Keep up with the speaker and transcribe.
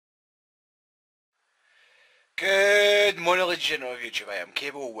morning, ladies and gentlemen of YouTube. I am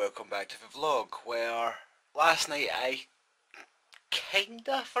Cable. Welcome back to the vlog, where last night I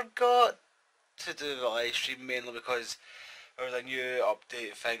kinda forgot to do the live stream, mainly because there was a new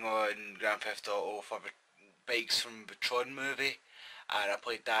update thing on Grand Theft Auto for the bikes from the Tron movie, and I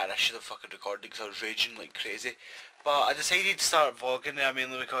played that and I should have fucking recorded because I was raging like crazy. But I decided to start vlogging there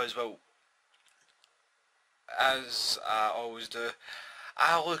mainly because, well, as I always do,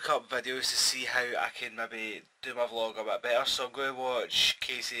 I look up videos to see how I can maybe do my vlog a bit better. So I'm going to watch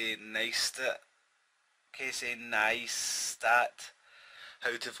Casey Neistat,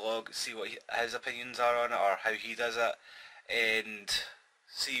 how to vlog, see what his opinions are on it or how he does it, and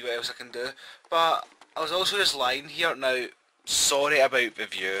see what else I can do. But I was also just lying here now. Sorry about the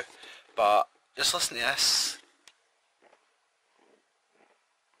view, but just listen to this.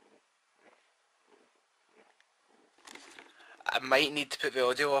 I might need to put the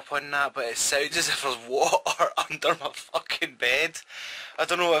audio up on that, but it sounds as if there's water under my fucking bed. I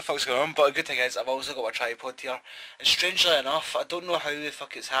don't know what the fuck's going on, but the good thing is I've also got my tripod here. And strangely enough, I don't know how the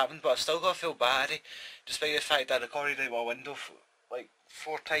fuck it's happened, but I've still got to feel battery, despite the fact that I recorded out my window like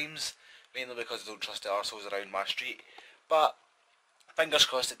 4 times, mainly because I don't trust the arseholes around my street. But fingers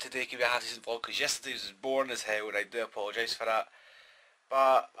crossed that today can be a half decent vlog, because yesterday was boring as hell, and I do apologise for that.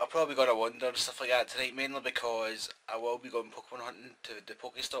 But I'm probably going to wander and stuff like that tonight, mainly because I will be going Pokemon hunting to the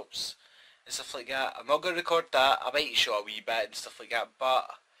Pokestops and stuff like that. I'm not going to record that. I might show a wee bit and stuff like that, but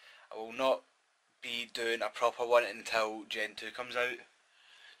I will not be doing a proper one until Gen 2 comes out.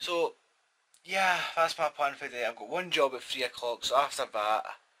 So, yeah, that's my plan for the day. I've got one job at 3 o'clock, so after that,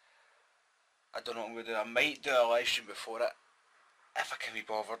 I don't know what I'm going to do. I might do a live stream before it, if I can be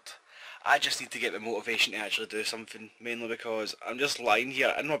bothered. I just need to get the motivation to actually do something, mainly because I'm just lying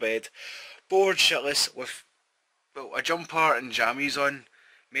here in my bed, bored shitless, with, well, a jumper and jammies on,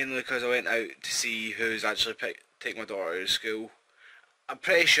 mainly because I went out to see who's actually take my daughter out of school. I'm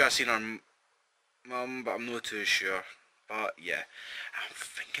pretty sure I've seen her mum, but I'm not too sure. But yeah, I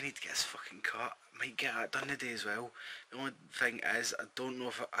think I need to get this fucking cut. I might get that done today as well. The only thing is, I don't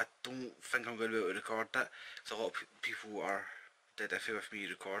think I'm going to be able to record it, because a lot of people are iffy with me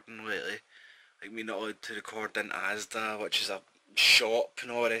recording lately, like me not allowed to record in Asda, which is a shop and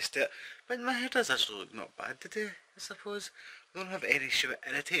all the rest of it. But my hair does actually look not bad today, I suppose. I don't have any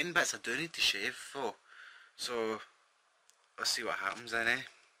irritating bits I do need to shave though, so let's see what happens then, eh?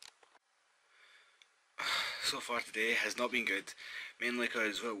 So far today has not been good, mainly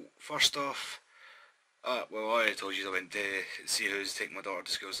because, well, first off, well, I already told you I went to see who's taking my daughter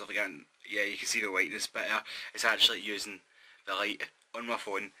to school and stuff like that, and yeah, you can see the whiteness better. It's actually using the light on my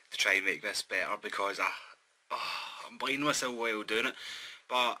phone to try and make this better, because I'm blinding myself while doing it.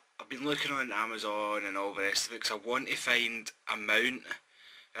 But I've been looking on Amazon and all the rest of it, because I want to find a mount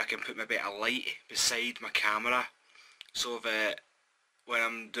that I can put maybe a light beside my camera, so that when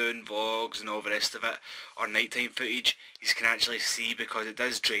I'm doing vlogs and all the rest of it, or nighttime footage, you can actually see, because it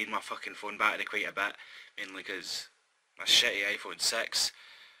does drain my fucking phone battery quite a bit, mainly because my shitty iPhone 6,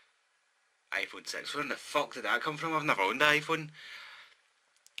 where in the fuck did that come from? I've never owned an iPhone.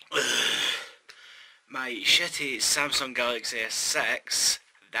 My shitty Samsung Galaxy S6,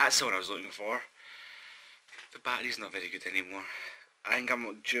 that's the one I was looking for. The battery's not very good anymore. I think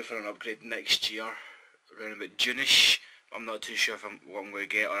I'm due for an upgrade next year, around about June-ish. I'm not too sure what I'm going to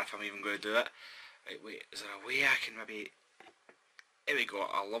get, or if I'm even going to do it. Right, wait, is there a way I can maybe... Here we go,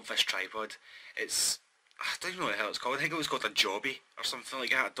 I love this tripod. It's... I don't even know what the hell it's called. I think it was called a Jobby, or something like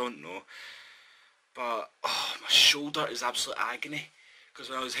that, I don't know. But, oh, my shoulder is absolute agony, because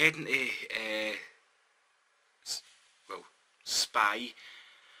when I was heading to, well, Spy,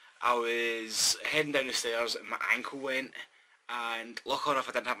 I was heading down the stairs and my ankle went, and luckily enough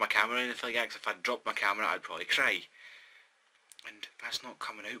I didn't have my camera or anything like that, because if I'd dropped my camera I'd probably cry. And that's not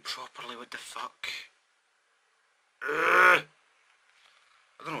coming out properly, what the fuck? Ugh.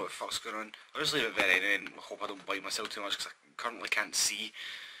 I don't know what the fuck's going on. I'll just leave it there anyway and hope I don't bite myself too much, because I currently can't see.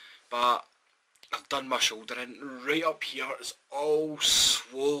 But I've done my shoulder in, right up here, it's all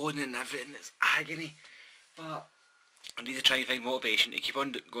swollen and everything, it's agony. But I need to try and find motivation to keep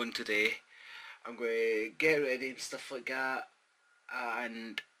on going today. I'm going to get ready and stuff like that,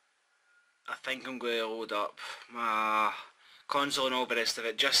 and I think I'm going to load up my console and all the rest of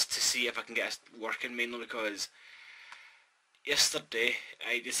it, just to see if I can get it working, mainly because yesterday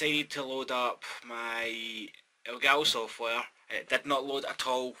I decided to load up my Elgato software, and it did not load at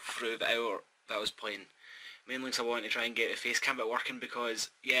all through the hour that I was playing, mainly because I wanted to try and get the face cam bit working, because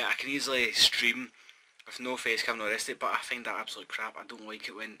yeah, I can easily stream with no face cam and all the rest of it, but I find that absolute crap. I don't like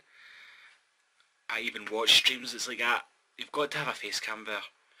it when I even watch streams. It's like that, you've got to have a face cam there.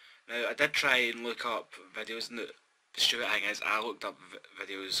 Now I did try and look up videos, and The stupid thing is, I looked up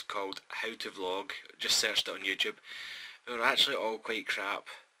videos called How to Vlog, just searched it on YouTube. They were actually all quite crap.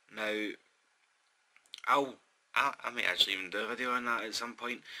 Now, I might actually even do a video on that at some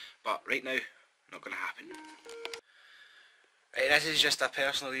point, but right now, not going to happen. Right, this is just a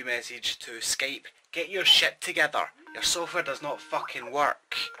personal wee message to Skype. Get your shit together. Your software does not fucking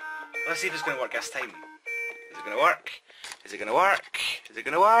work. Let's see if it's going to work this time. Is it going to work? Is it going to work? Is it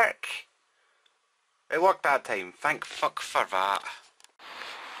going to work? It worked that time. Thank fuck for that.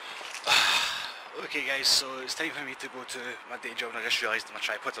 Okay guys, so it's time for me to go to my day job, and I just realised my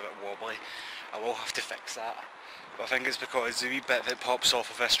tripod's a bit wobbly. I will have to fix that. But I think it's because the wee bit that pops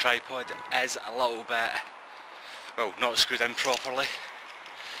off of this tripod is a little bit, well, not screwed in properly.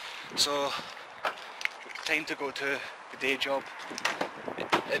 So, time to go to the day job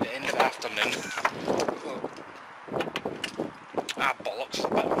at the end of the afternoon. Ah, bollocks,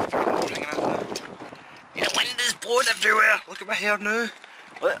 a bit of fucking ringing out there. Yeah, wind is blowing everywhere. Look at my hair now.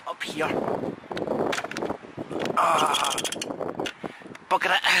 Look, up here. Ah,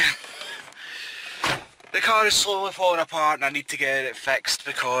 bugger it. The car is slowly falling apart and I need to get it fixed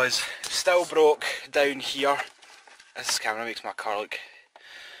because it's still broke down here. This camera makes my car look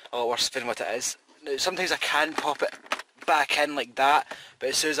a lot worse than what it is. Now, sometimes I can pop it back in like that, but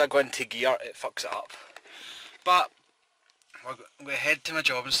as soon as I go into gear it fucks it up. But I'm going to head to my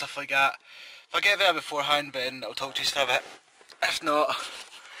job and stuff like that. If I get there beforehand, then I'll talk to you for a bit. If not,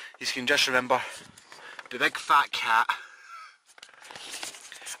 you can just remember the big fat cat.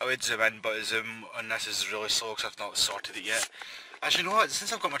 I would zoom in, but the zoom on this is really slow because I've not sorted it yet. Actually, you know what?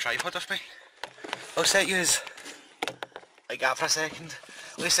 Since I've got my tripod with me, I'll set you as like that for a second.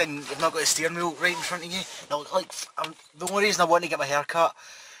 Listen, you've not got a steering wheel right in front of you. Now, like, the only reason I want to get my hair cut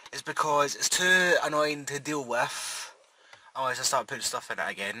is because it's too annoying to deal with. Otherwise I start putting stuff in it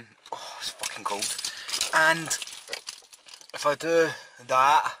again. Oh, it's fucking cold. And if I do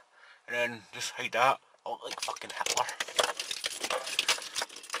that, and then just hide that, I'll look like fucking Hitler.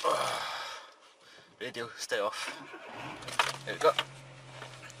 Radio, stay off. There we go.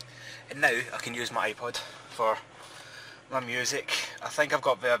 And now I can use my iPod for my music. I think I've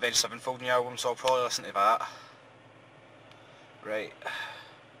got the Avenged Sevenfold new album, so I'll probably listen to that. Right.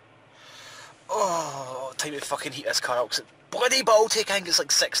 Oh, time to fucking heat this car up, because it's bloody Baltic. I think it's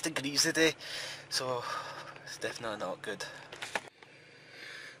like 6 degrees today, so it's definitely not good.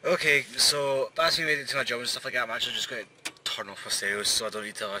 Okay, so that's me made it to my job and stuff like that. I'm actually just going to turn off my stereo so I don't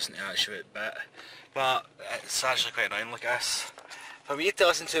need to listen to that shit bit. But it's actually quite annoying, look at this. For me to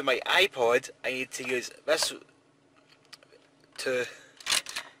listen to my iPod, I need to use this to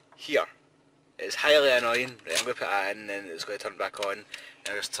here. It's highly annoying. Right, I'm going to put that in and then it's going to turn back on and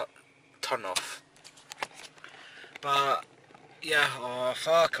I'll just turn off. But yeah, oh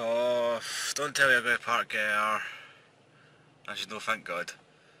fuck off. Don't tell me I'm going to park there. Actually no, thank God.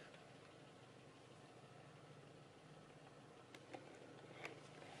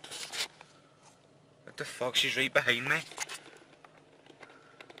 What the fuck, she's right behind me.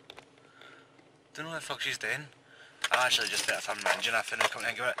 Don't know what the fuck she's doing. I actually just better turn my engine off and come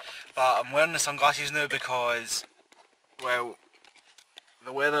think of it. But I'm wearing the sunglasses now because, well,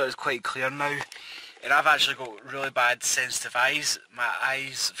 the weather is quite clear now. And I've actually got really bad sensitive eyes. My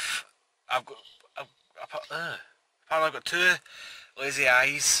eyes, apparently I've got 2 lazy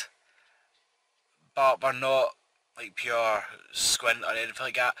eyes. But they're not like pure squint or anything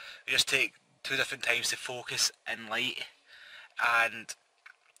like that. They just take 2 different times to focus in light. And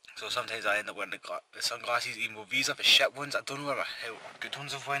so sometimes I end up wearing the sunglasses, even though these are the shit ones. I don't know where the hell good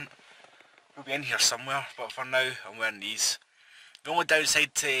ones have went. They'll be in here somewhere, but for now I'm wearing these. The only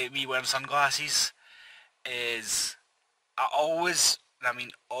downside to me wearing sunglasses is I always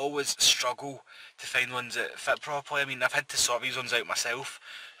struggle to find ones that fit properly. I mean, I've had to sort these ones out myself,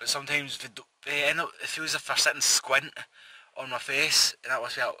 but sometimes they end up, it feels as if they're sitting squint on my face, and that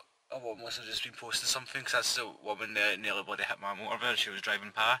must be a woman must have just been posting something, because that's the woman that nearly bloody hit my motorbike as she was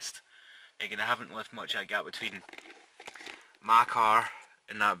driving past. Again, I haven't left much of a gap between my car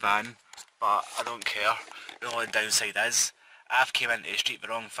and that van, but I don't care. The only downside is, I've came into the street the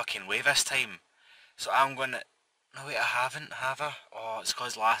wrong fucking way this time. So I'm going to... No wait, I haven't, have I? Oh, it's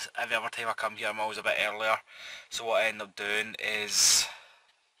because every other time I come here I'm always a bit earlier. So what I end up doing is...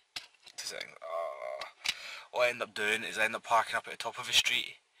 What I end up doing is I end up parking up at the top of the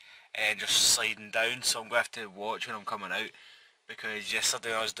street and just sliding down, so I'm going to have to watch when I'm coming out, because yesterday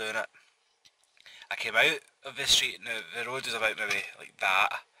when I was doing it, I came out of the street. Now the road was about maybe like that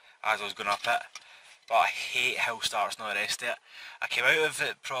as I was going up it, but I hate hill starts and all the rest of it. I came out of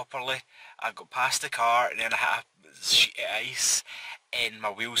it properly, I got past the car and then I hit a sheet of ice and my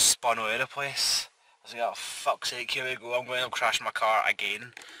wheels spun all over the place. I was like, oh fuck's sake, here we go, I'm going to crash my car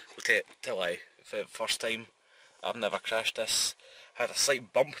again. We'll tell you, for the first time, I've never crashed this. I had a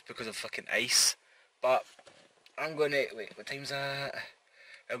slight bump because of fucking ice, but I'm going to, wait, what time's that?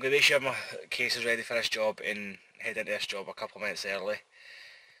 I'm going to make sure my case is ready for this job and head into this job a couple of minutes early,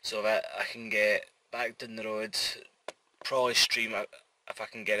 so that I can get back down the road, probably stream it if I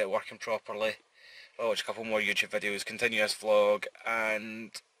can get it working properly. I'll watch a couple more YouTube videos, continue this vlog,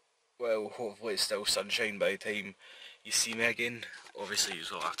 and well, hopefully it's still sunshine by the time you see me again. Obviously you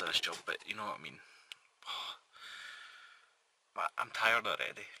will after this job, but you know what I mean. I'm tired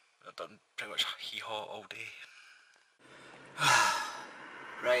already. I've done pretty much hee-haw all day.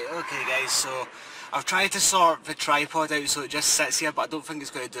 Right, okay guys, so I've tried to sort the tripod out so it just sits here, but I don't think it's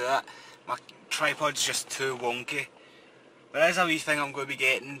going to do it. My tripod's just too wonky. There is a wee thing I'm going to be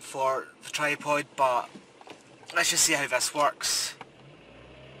getting for the tripod, but let's just see how this works.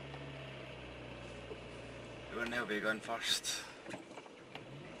 Where the hell are we going first?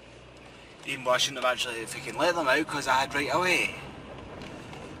 Even though I shouldn't have actually freaking let them out because I had right away.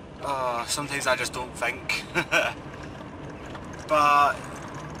 Oh, sometimes I just don't think. But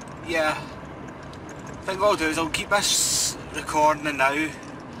yeah, I think what I'll do is I'll keep this recording now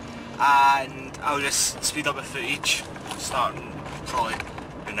and I'll just speed up the footage, starting probably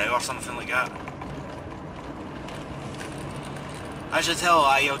an hour or something like that. I should tell a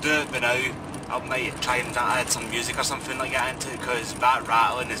lie, I'll do it by now. I might try and add some music or something like that into it because that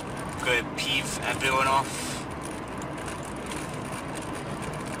rattling is going to peeve everyone off.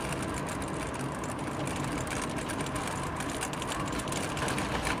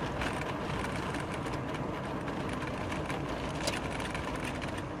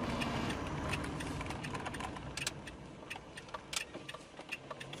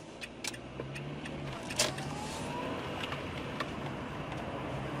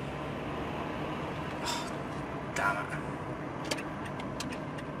 Damn it.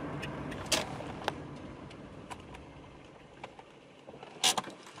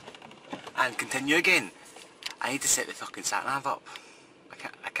 And continue again. I need to set the fucking sat-nav up.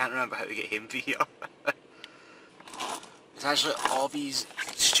 I can't remember how to get home from here. It's actually all these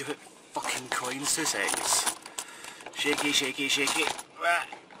stupid fucking coins. 2 seconds. Shaky, shaky, shaky. I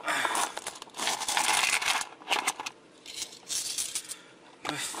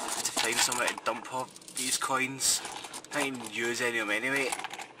have to find somewhere to dump all these coins. I can't even use any of them anyway.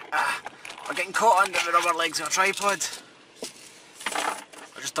 I'm getting caught under the rubber legs of a tripod.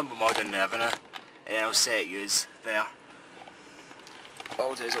 I'll just dump them all down there, and then I'll set use there. What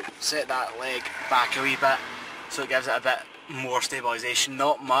I'll do is I'll set that leg back a wee bit so it gives it a bit more stabilisation.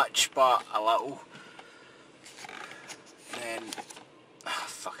 Not much, but a little. And then,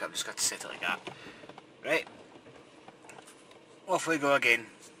 fuck it, I've just got to set it like that. Right, off we go again.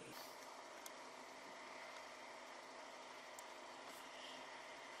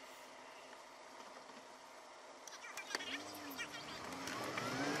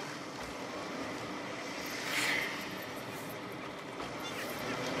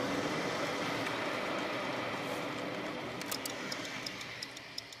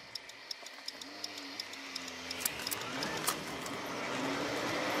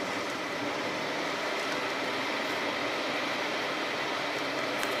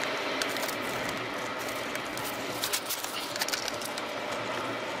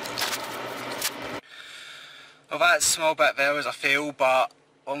 Well, that small bit there was a fail, but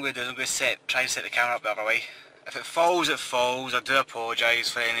what I'm going to do is I'm going to try and set the camera up the other way. If it falls, it falls. I do apologise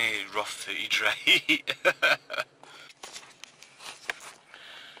for any rough footage, right?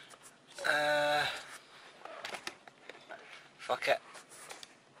 Fuck it.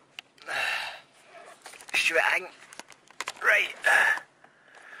 Shooting. Right.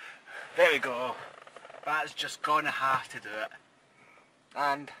 There we go. That's just going to have to do it.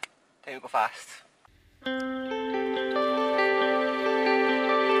 And time to go fast.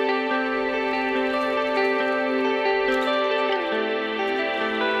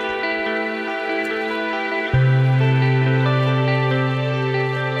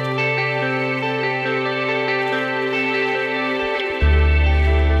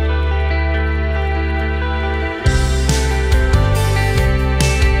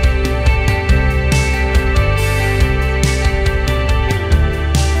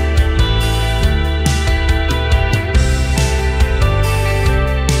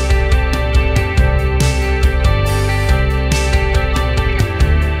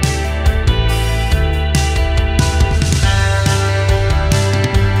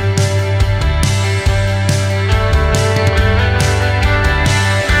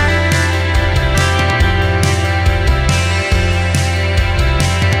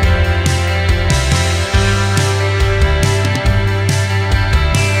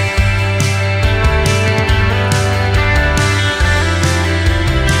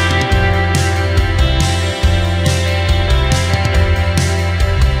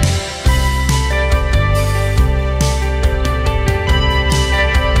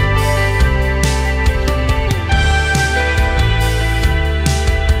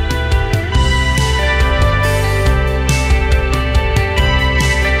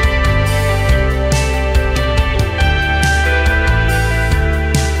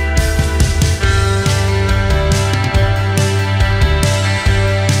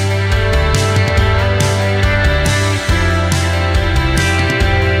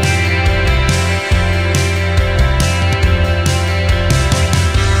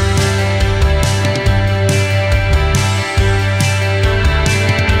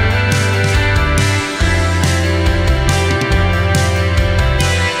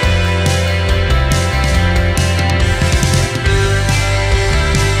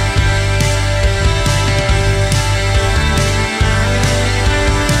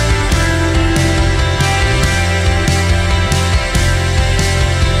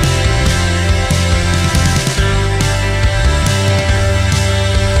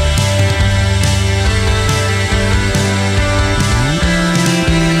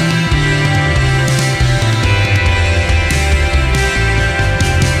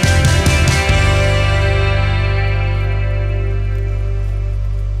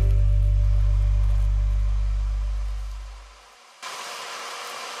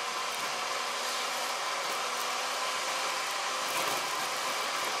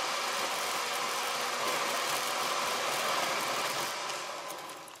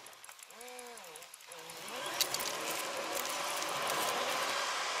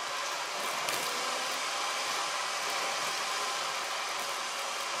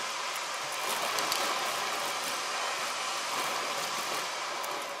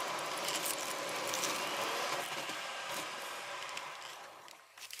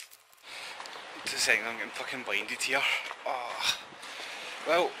 second, I'm getting fucking blinded here. Oh.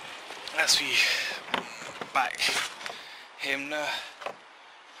 Well, that's me back home now.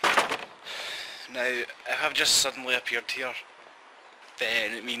 Now, if I've just suddenly appeared here,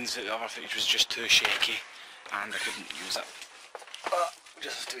 then it means that the other footage was just too shaky and I couldn't use it. But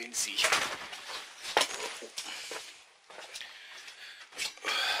just have to wait and see.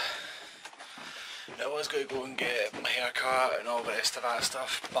 Now I was going to go and get my hair cut and all the rest of that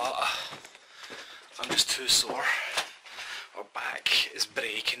stuff, but I'm just too sore. My back is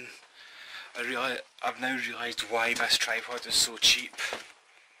breaking. I've now realised why this tripod is so cheap.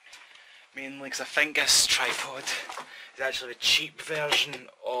 Mainly because I think this tripod is actually a cheap version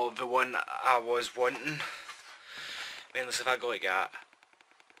of the one I was wanting. Mainly if I go like that,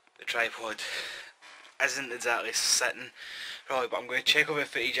 the tripod isn't exactly sitting probably, but I'm going to check all the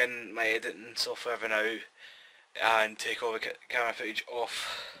footage in my editing software for now and take all the camera footage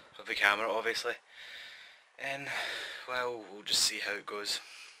off of the camera obviously, and well, we'll just see how it goes.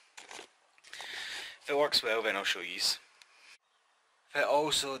 If it works well, then I'll show yous. If it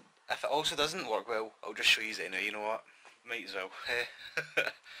also doesn't work well, I'll just show yous it now, you know what? Might as well.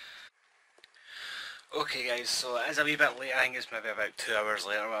 Okay guys, so it is a wee bit late. I think it's maybe about 2 hours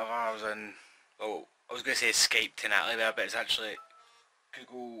later or whatever. I was in, well, I was going to say Skype to Natalie there, but it's actually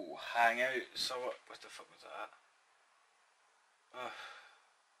Google Hangout, so what the fuck was that? Oh,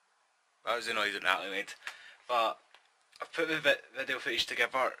 that was the noise that Natalie made. But I've put the video footage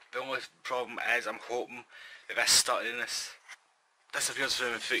together. The only problem is I'm hoping that this stutteriness disappears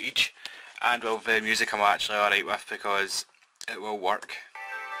from the footage, and well, the music I'm actually alright with, because it will work.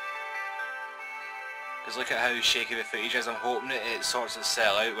 Because look at how shaky the footage is. I'm hoping that it sorts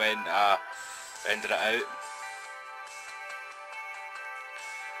itself out when I render it out.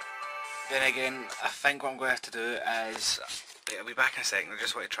 Then again, I think what I'm going to have to do is, I'll be back in a second, I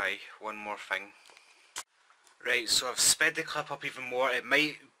just want to try one more thing. Right, so I've sped the clip up even more. It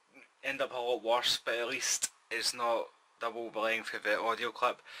might end up a lot worse, but at least it's not double the length of the audio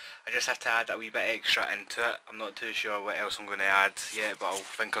clip. I just have to add a wee bit extra into it. I'm not too sure what else I'm going to add yet, but I'll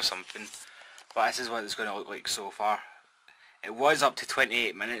think of something. But this is what it's going to look like so far. It was up to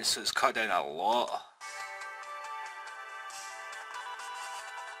 28 minutes, so it's cut down a lot.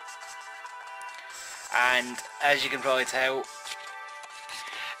 And as you can probably tell,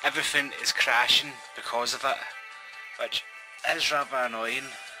 everything is crashing because of it, which is rather annoying,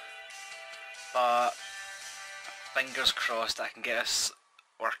 but fingers crossed I can get this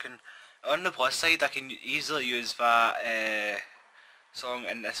working. On the plus side, I can easily use that song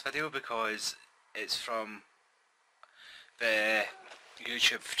in this video because it's from the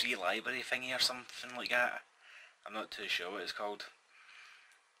YouTube free library thingy or something like that. I'm not too sure what it's called,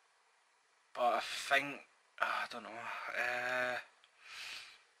 but I think, I don't know,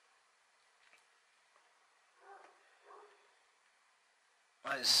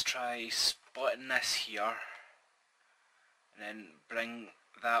 let's try splitting this here and then bring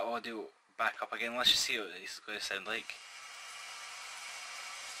that audio back up again. Let's just see what this is going to sound like.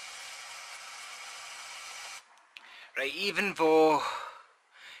 Right, even though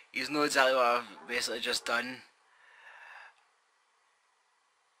you know exactly what I've basically just done,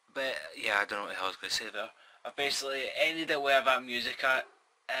 but yeah, I don't know what the hell I was going to say there. I've basically ended it where that music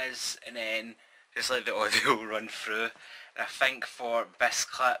is, and then just let the audio run through. And I think for this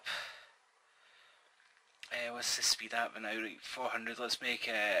clip, what's the speed at now? Right, 400, let's make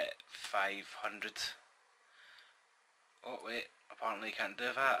it 500. Oh wait, apparently you can't do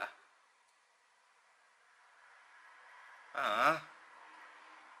that.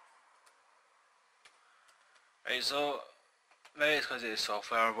 Right, so maybe it's because of the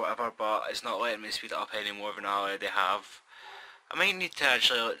software or whatever, but it's not letting me speed it up any more than I already have. I might need to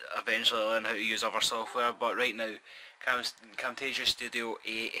actually eventually learn how to use other software, but right now Camtasia Studio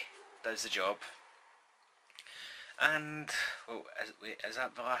 8 does the job. And, well, is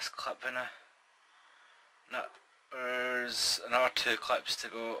that the last clip in it? No, there's another 2 clips to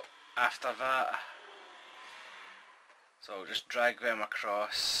go after that. So I'll just drag them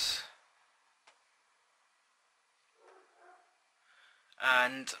across.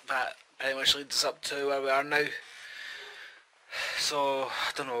 And that pretty much leads us up to where we are now. So,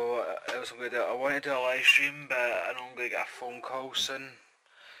 I don't know what else I'm going to do. I want to do a live stream, but I know I'm going to get a phone call soon.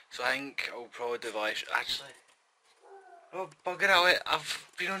 So I think I'll probably do the live stream. Actually, oh bugger it, I've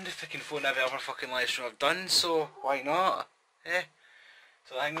been on the fucking phone every other fucking live stream I've done, so why not? Eh?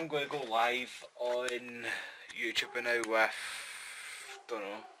 So I think I'm going to go live on YouTube now with, don't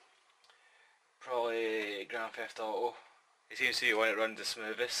know, probably Grand Theft Auto. It seems to be when it runs the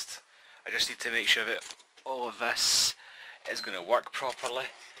smoothest. I just need to make sure that all of this is going to work properly.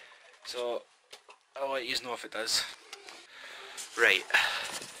 So I'll let you know if it does. Right,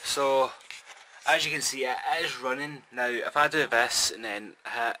 so as you can see it is running. Now if I do this and then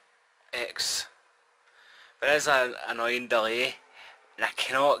hit X, there is an annoying delay and I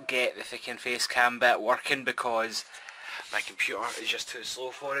cannot get the fucking face cam bit working because my computer is just too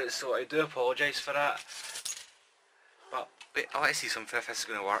slow for it, so I do apologise for that. But wait, I want to see something if this is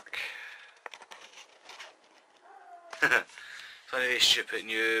going to work. It's one of these stupid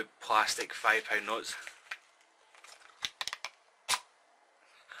new plastic £5 notes.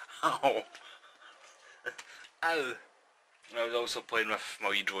 Ow! Ow! I was also playing with my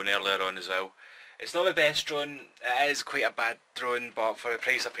wee drone earlier on as well. It's not the best drone, it is quite a bad drone, but for the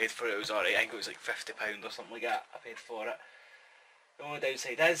price I paid for it, it was alright. I think it was like £50 or something like that I paid for it. The only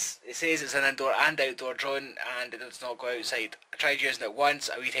downside is, it says it's an indoor and outdoor drone and it does not go outside. I tried using it once,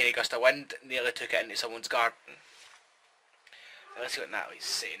 a wee tiny gust of wind nearly took it into someone's garden. Let's see what Natalie's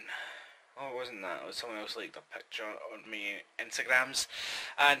saying. Oh, it wasn't that, it was someone else liked a picture on my Instagrams.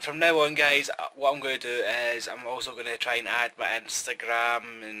 And from now on guys, what I'm going to do is I'm also going to try and add my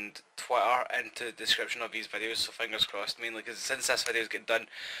Instagram and Twitter into the description of these videos, so fingers crossed, mainly because since this video is getting done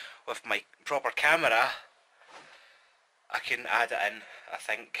with my proper camera, I can add it in, I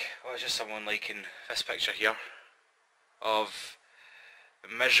think. Oh, it's just someone liking this picture here of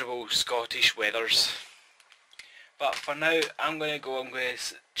miserable Scottish weathers. But for now, I'm going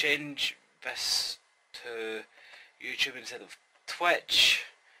to change this to YouTube instead of Twitch.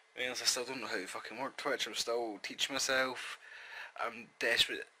 I mean, I still don't know how to fucking work Twitch, I'm still teaching myself. I'm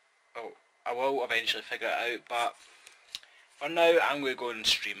desperate. Oh, I will eventually figure it out, but for now, I'm going to go and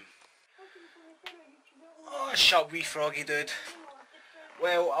stream. Oh, shut up, wee froggy dude.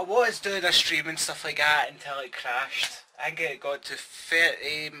 Well, I was doing a stream and stuff like that until it crashed. I think it got to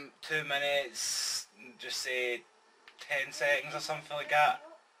 32 minutes, just say 10 seconds or something like that,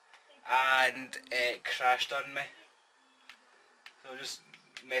 and it crashed on me. So just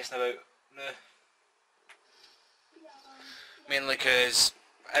messing about now. Mainly because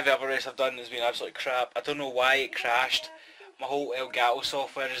every other race I've done has been absolute crap. I don't know why it crashed. My whole Elgato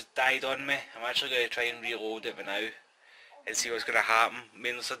software just died on me. I'm actually going to try and reload it now and see what's going to happen.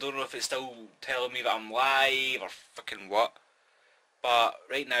 Mainly so I don't know if it's still telling me that I'm live or fucking what. But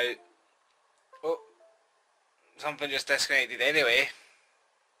right now, oh, something just disconnected anyway.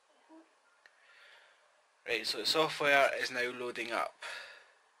 Right, so the software is now loading up.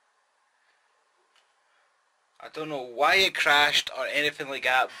 I don't know why it crashed or anything like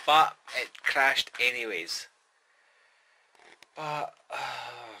that, but it crashed anyways. But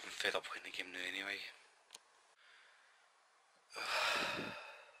I'm fed up playing the game now anyway.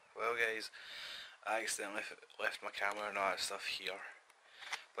 Well guys, I accidentally left my camera and all that stuff here.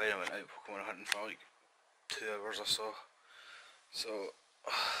 But I went out Pokemon hunting for like 2 hours or so. So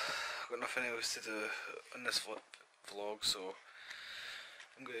I've got nothing else to do on this vlog, so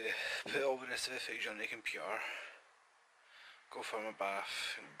I'm going to put all the rest of the footage on the computer, go for my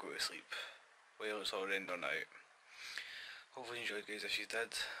bath and go to sleep while it's all rendered out. Hopefully you enjoyed guys. If you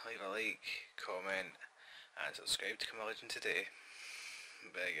did, leave a like, comment and subscribe to Come a Legend today.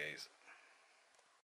 Bye guys.